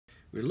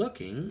We're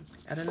looking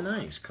at a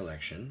nice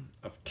collection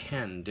of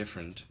 10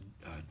 different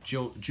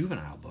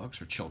juvenile books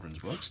or children's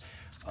books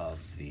of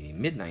the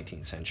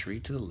mid-19th century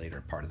to the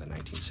later part of the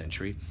 19th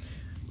century.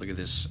 Look at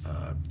this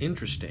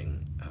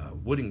interesting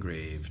wood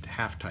engraved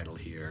half title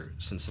here,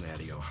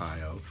 Cincinnati,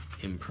 Ohio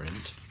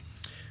imprint.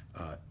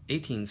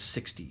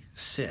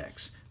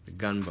 1866, the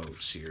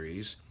Gunboat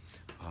series.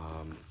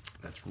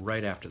 That's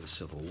right after the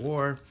Civil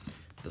War.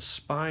 The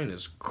spine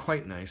is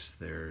quite nice.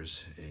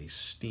 There's a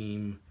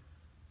steam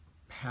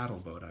paddle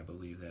boat, I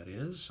believe that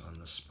is, on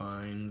the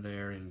spine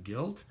there in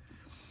gilt.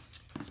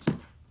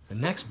 The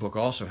next book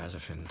also has a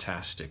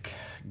fantastic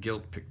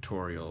gilt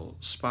pictorial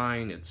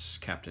spine. It's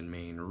Captain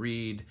Mayne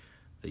Reid,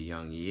 The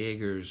Young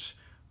Jaegers.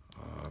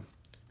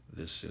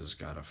 This has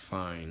got a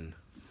fine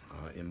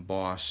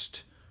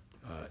embossed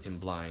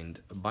in-blind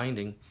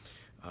binding.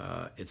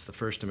 It's the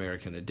first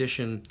American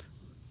edition,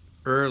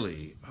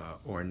 early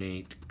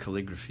ornate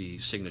calligraphy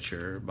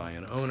signature by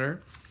an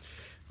owner.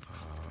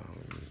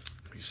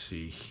 We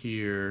see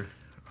here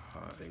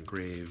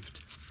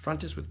engraved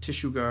frontis with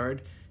tissue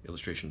guard,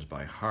 illustrations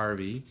by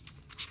Harvey,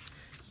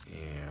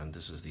 and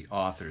this is the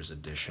author's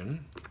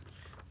edition.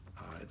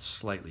 It's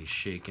slightly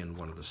shaken.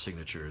 One of the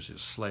signatures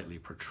is slightly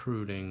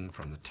protruding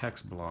from the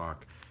text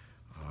block,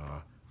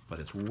 but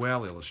it's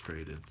well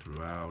illustrated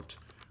throughout,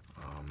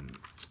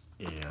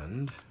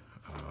 and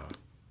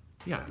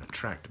yeah, an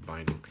attractive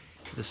binding.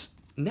 This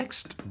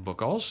next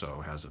book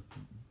also has a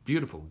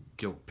beautiful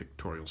gilt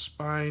pictorial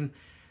spine.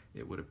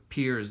 It would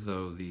appear as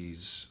though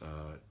these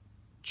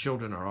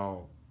children are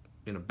all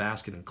in a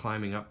basket and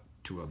climbing up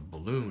to a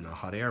balloon, a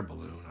hot air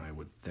balloon, I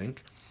would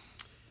think,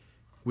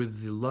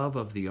 with the love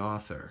of the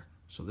author.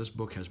 So this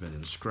book has been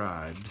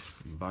inscribed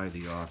by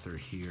the author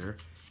here,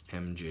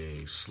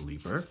 M.J.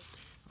 Sleeper,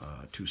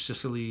 to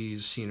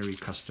Sicily's scenery,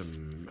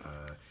 custom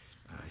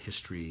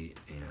history,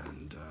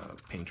 and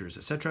painters,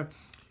 etc.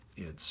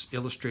 It's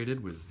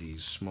illustrated with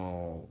these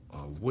small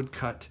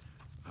woodcut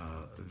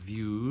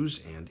views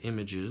and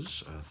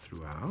images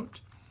throughout.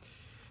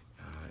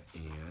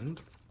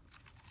 And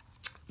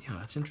yeah,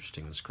 that's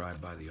interesting,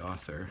 inscribed by the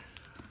author.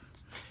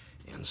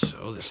 And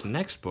so this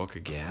next book,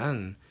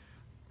 again,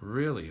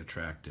 really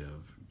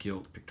attractive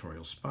gilt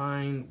pictorial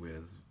spine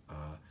with,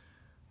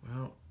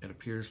 well, it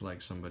appears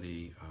like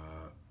somebody,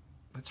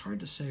 it's hard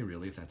to say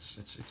really if that's,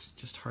 it's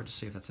just hard to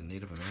say if that's a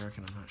Native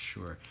American, I'm not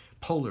sure.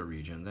 Polar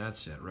region,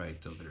 that's it,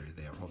 right,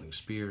 they are holding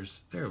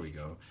spears, there we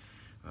go.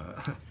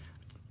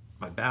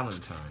 By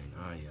Ballantyne,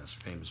 ah yes,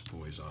 famous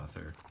boys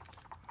author.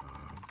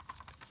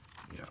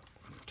 Yeah,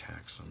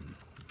 attack some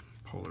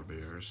polar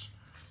bears.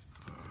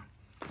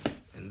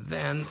 And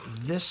then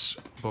this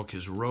book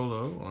is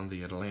Rollo on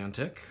the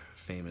Atlantic,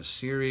 famous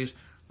series.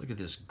 Look at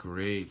this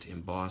great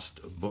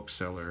embossed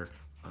bookseller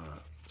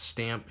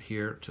stamp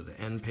here to the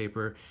end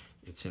paper.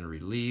 It's in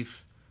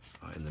relief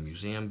in the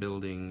museum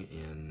building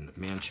in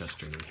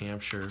Manchester, New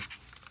Hampshire,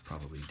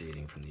 probably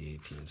dating from the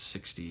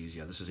 1860s.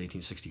 Yeah, this is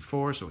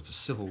 1864, so it's a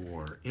Civil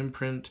War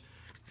imprint,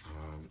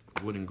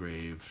 wood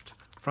engraved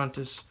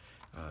frontis,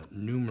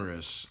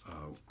 numerous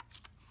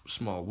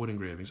small wood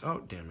engravings. Oh,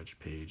 damaged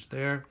page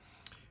there.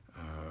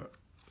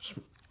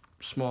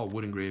 Small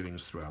wood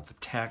engravings throughout the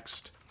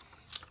text.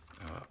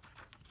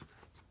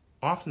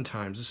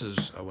 Oftentimes, this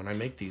is when I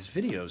make these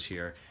videos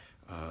here,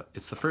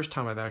 it's the first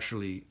time I've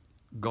actually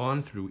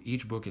gone through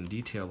each book in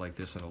detail like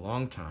this in a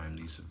long time.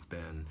 These have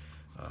been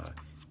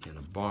in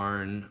a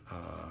barn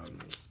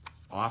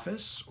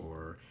office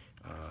or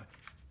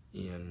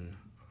in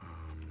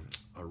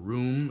a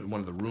room, one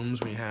of the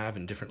rooms we have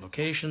in different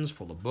locations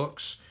full of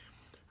books.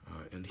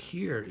 And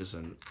here is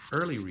an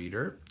early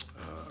reader,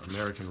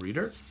 American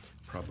reader,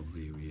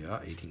 probably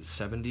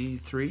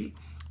 1873.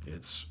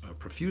 It's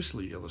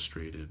profusely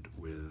illustrated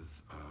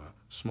with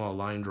small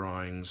line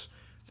drawings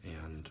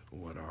and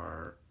what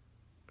are,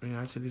 I mean,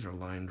 I'd say these are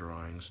line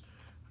drawings.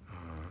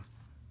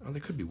 Oh, they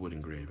could be wood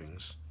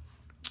engravings.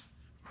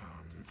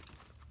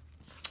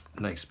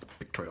 Nice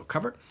pictorial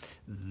cover.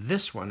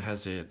 This one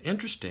has an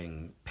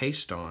interesting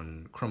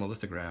paste-on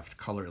chromolithographed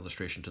color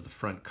illustration to the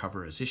front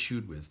cover as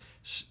issued with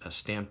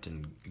stamped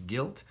in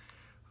gilt.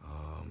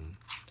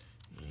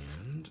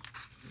 And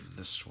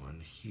this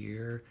one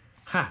here,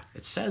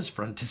 it says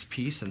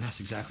frontispiece, and that's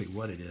exactly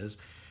what it is.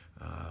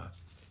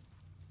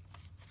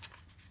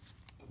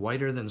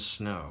 Whiter than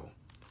snow.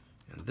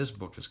 And this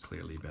book has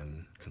clearly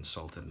been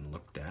consulted and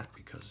looked at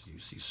because you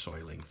see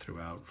soiling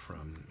throughout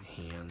from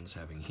hands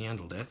having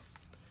handled it.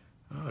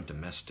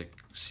 Domestic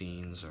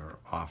scenes are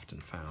often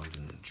found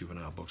in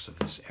juvenile books of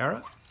this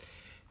era.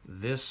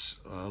 This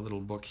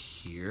little book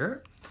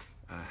here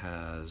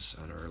has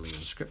an early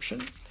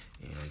inscription,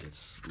 and it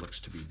looks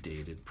to be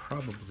dated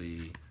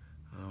probably,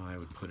 I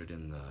would put it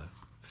in the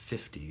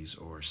 50s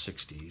or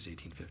 60s,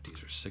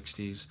 1850s or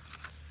 60s.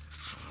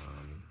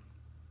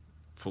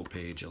 Full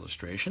page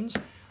illustrations.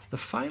 The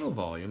final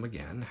volume,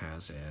 again,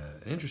 has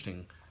an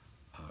interesting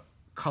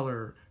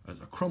color, a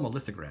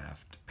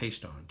chromolithographed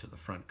paste-on to the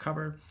front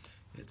cover.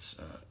 It's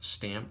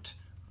stamped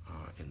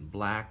in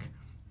black.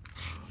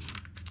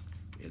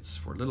 It's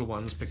for little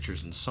ones,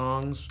 pictures and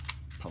songs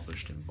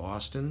published in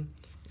Boston.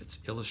 It's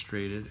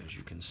illustrated, as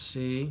you can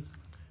see,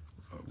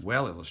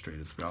 well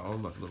illustrated throughout. Oh,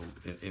 look, a little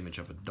image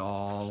of a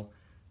doll,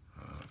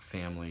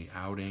 family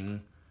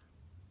outing,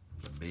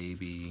 the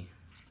baby,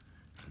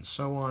 and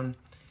so on.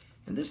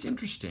 And this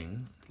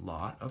interesting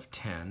lot of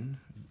 10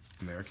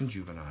 American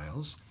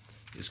juveniles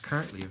is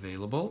currently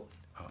available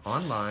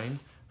online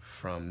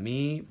from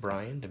me,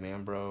 Brian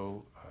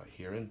DeMambro,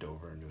 here in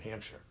Dover, New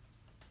Hampshire.